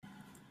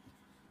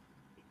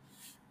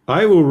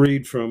I will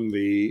read from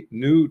the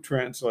new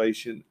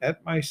translation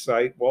at my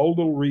site,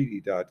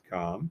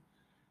 waldoreedy.com,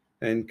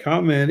 and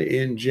comment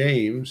in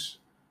James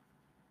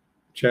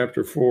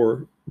chapter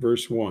 4,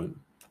 verse 1.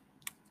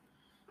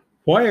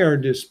 Why are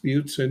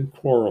disputes and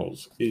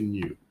quarrels in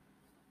you?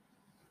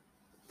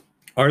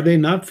 Are they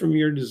not from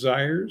your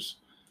desires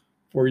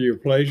for your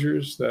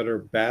pleasures that are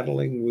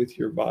battling with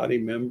your body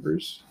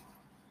members?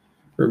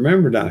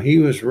 Remember now, he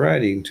was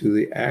writing to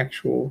the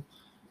actual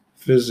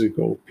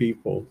physical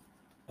people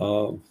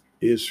of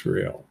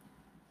Israel,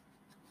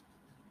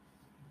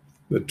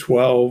 the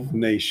 12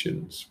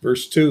 nations.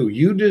 Verse 2,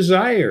 you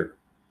desire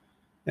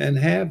and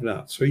have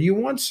not. So you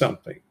want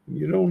something,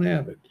 you don't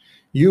have it.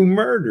 You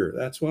murder,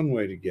 that's one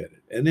way to get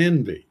it, and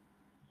envy.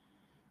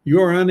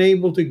 You are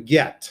unable to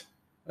get.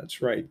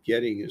 That's right,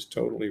 getting is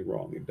totally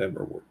wrong, it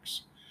never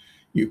works.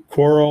 You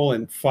quarrel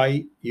and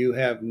fight, you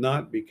have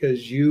not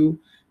because you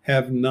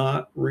have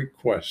not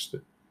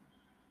requested.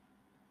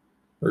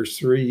 Verse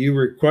 3, you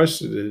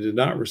requested and did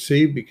not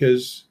receive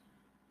because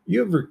you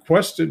have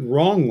requested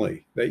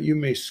wrongly that you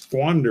may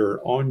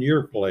squander on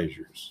your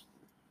pleasures.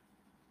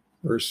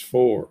 Verse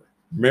 4,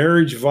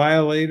 marriage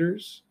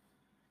violators,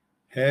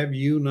 have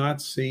you not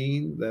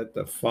seen that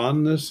the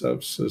fondness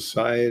of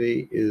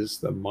society is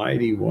the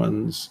mighty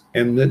one's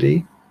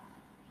enmity?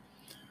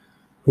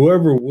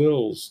 Whoever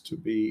wills to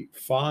be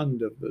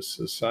fond of the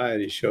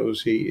society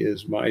shows he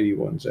is mighty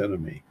one's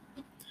enemy.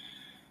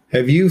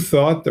 Have you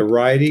thought the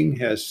writing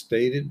has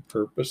stated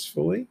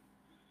purposefully?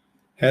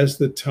 Has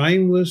the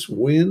timeless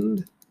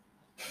wind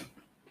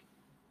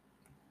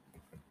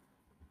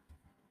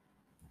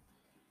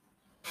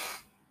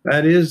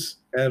that is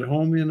at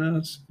home in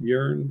us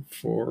yearned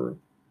for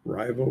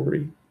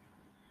rivalry?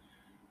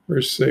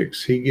 Verse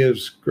 6, he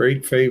gives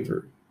great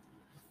favor.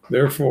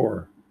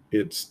 Therefore,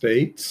 it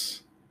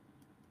states,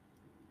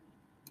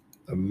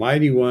 the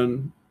mighty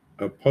one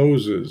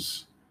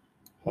opposes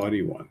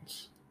haughty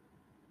ones.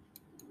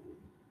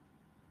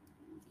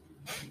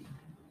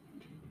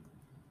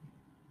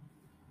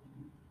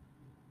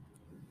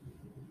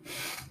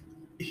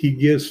 He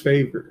gives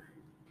favor.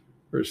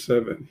 Verse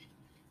 7,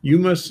 you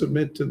must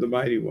submit to the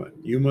mighty one.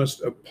 You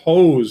must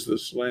oppose the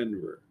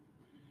slanderer.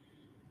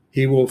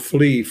 He will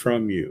flee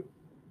from you.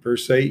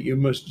 Verse 8, you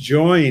must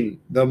join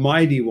the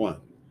mighty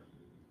one,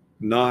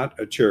 not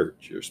a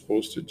church. You're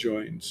supposed to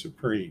join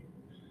Supreme.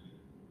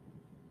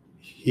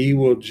 He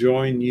will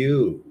join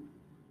you,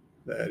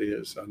 that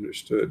is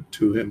understood,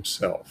 to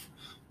himself.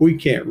 We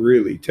can't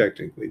really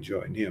technically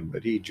join him,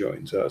 but he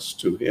joins us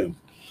to him.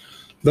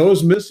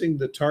 Those missing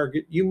the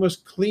target, you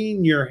must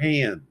clean your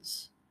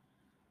hands.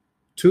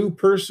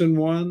 Two-person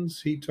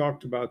ones, he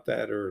talked about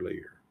that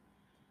earlier.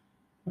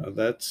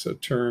 That's a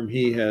term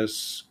he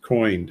has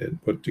coined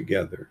and put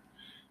together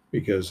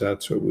because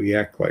that's what we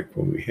act like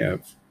when we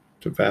have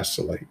to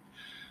vacillate.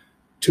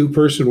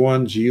 Two-person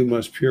ones, you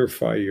must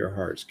purify your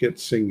hearts. Get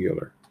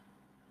singular.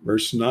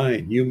 Verse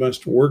 9, you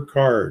must work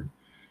hard,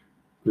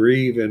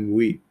 grieve and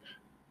weep.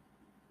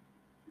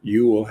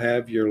 You will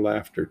have your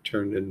laughter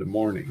turned into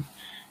mourning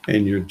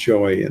and your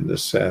joy into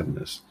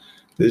sadness.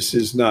 This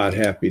is not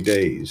happy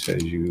days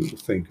as you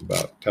think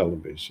about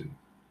television.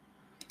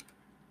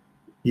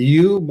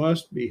 You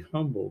must be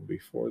humble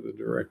before the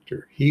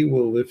director. He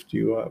will lift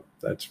you up.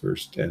 That's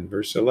verse 10.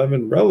 Verse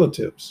 11,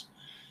 relatives.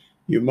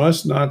 You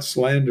must not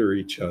slander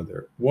each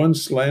other. One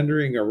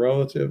slandering a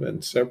relative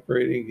and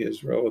separating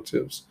his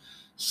relatives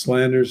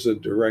slanders the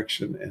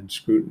direction and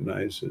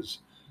scrutinizes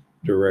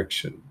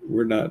direction.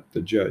 We're not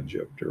the judge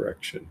of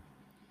direction.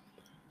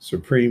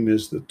 Supreme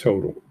is the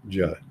total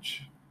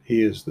judge.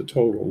 He is the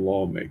total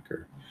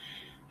lawmaker.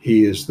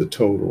 He is the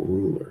total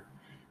ruler.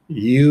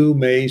 You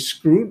may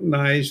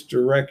scrutinize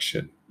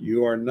direction.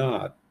 You are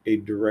not a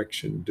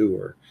direction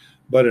doer,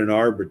 but an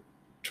arbiter.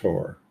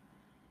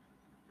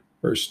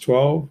 Verse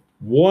 12,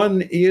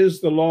 one is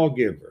the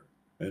lawgiver.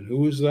 And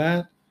who is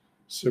that?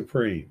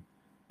 Supreme.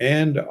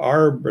 And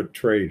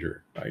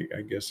arbitrator.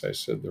 I guess I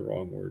said the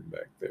wrong word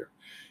back there.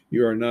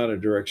 You are not a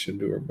direction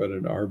doer, but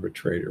an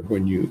arbitrator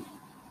when you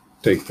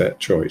take that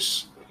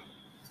choice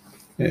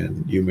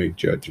and you make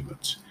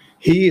judgments.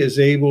 He is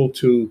able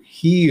to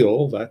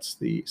heal, that's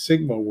the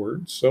Sigma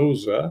word,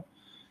 soza,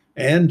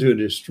 and to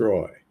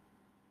destroy.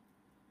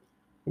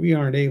 We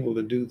aren't able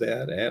to do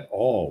that at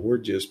all. We're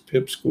just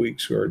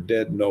pipsqueaks who are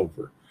dead and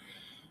over.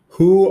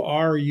 Who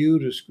are you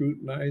to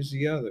scrutinize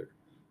the other?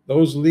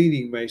 Those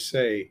leading may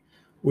say,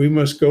 we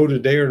must go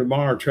today or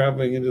tomorrow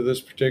traveling into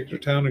this particular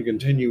town and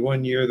continue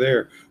 1 year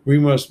there. We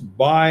must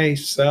buy,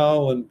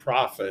 sell, and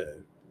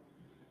profit.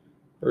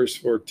 Verse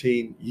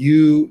 14,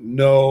 you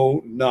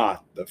know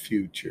not the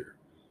future.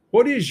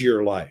 What is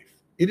your life?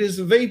 It is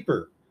a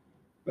vapor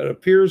that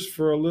appears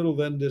for a little,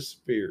 then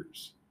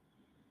disappears.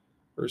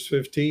 Verse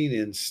 15,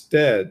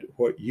 instead,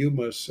 what you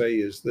must say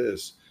is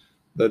this,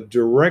 the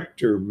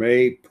director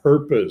may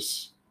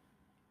purpose.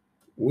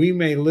 We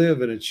may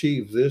live and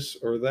achieve this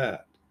or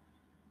that,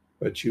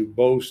 but you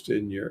boast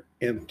in your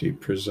empty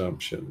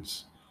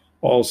presumptions.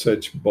 All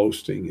such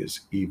boasting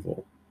is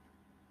evil.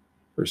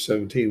 Verse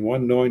 17,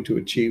 one knowing to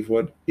achieve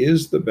what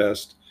is the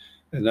best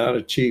and not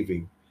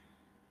achieving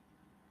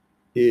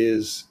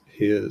is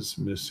his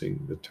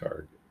missing the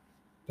target.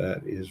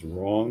 That is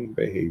wrong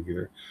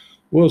behavior.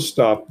 We'll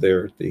stop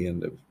there at the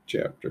end of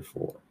chapter 4.